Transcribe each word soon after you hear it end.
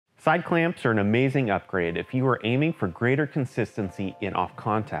Side clamps are an amazing upgrade if you are aiming for greater consistency in off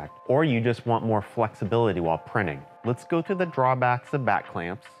contact, or you just want more flexibility while printing. Let's go through the drawbacks of back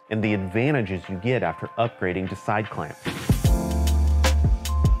clamps and the advantages you get after upgrading to side clamps.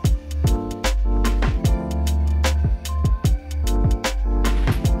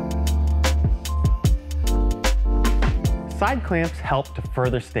 Side clamps help to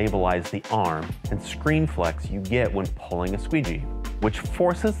further stabilize the arm and screen flex you get when pulling a squeegee, which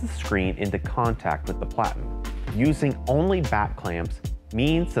forces the screen into contact with the platen. Using only back clamps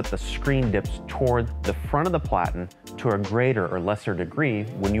means that the screen dips toward the front of the platen to a greater or lesser degree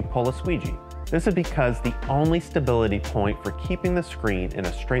when you pull a squeegee. This is because the only stability point for keeping the screen in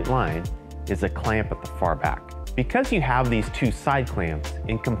a straight line is a clamp at the far back. Because you have these two side clamps,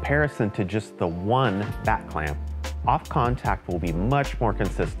 in comparison to just the one back clamp, off contact will be much more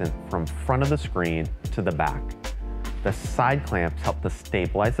consistent from front of the screen to the back. The side clamps help to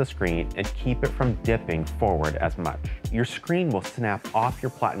stabilize the screen and keep it from dipping forward as much. Your screen will snap off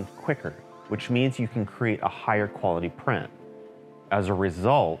your platen quicker, which means you can create a higher quality print. As a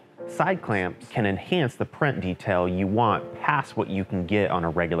result, side clamps can enhance the print detail you want past what you can get on a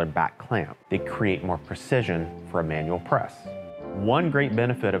regular back clamp. They create more precision for a manual press. One great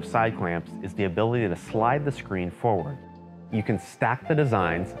benefit of side clamps is the ability to slide the screen forward. You can stack the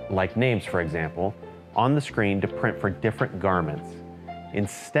designs, like names for example, on the screen to print for different garments.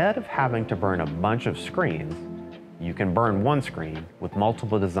 Instead of having to burn a bunch of screens, you can burn one screen with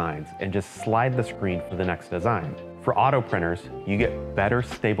multiple designs and just slide the screen for the next design. For auto printers, you get better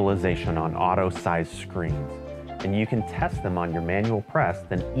stabilization on auto-sized screens, and you can test them on your manual press,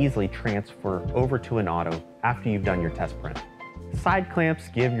 then easily transfer over to an auto after you've done your test print. Side clamps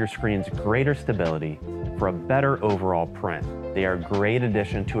give your screens greater stability for a better overall print. They are a great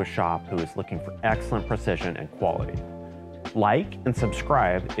addition to a shop who is looking for excellent precision and quality. Like and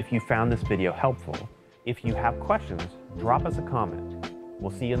subscribe if you found this video helpful. If you have questions, drop us a comment.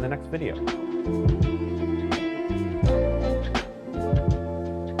 We'll see you in the next video.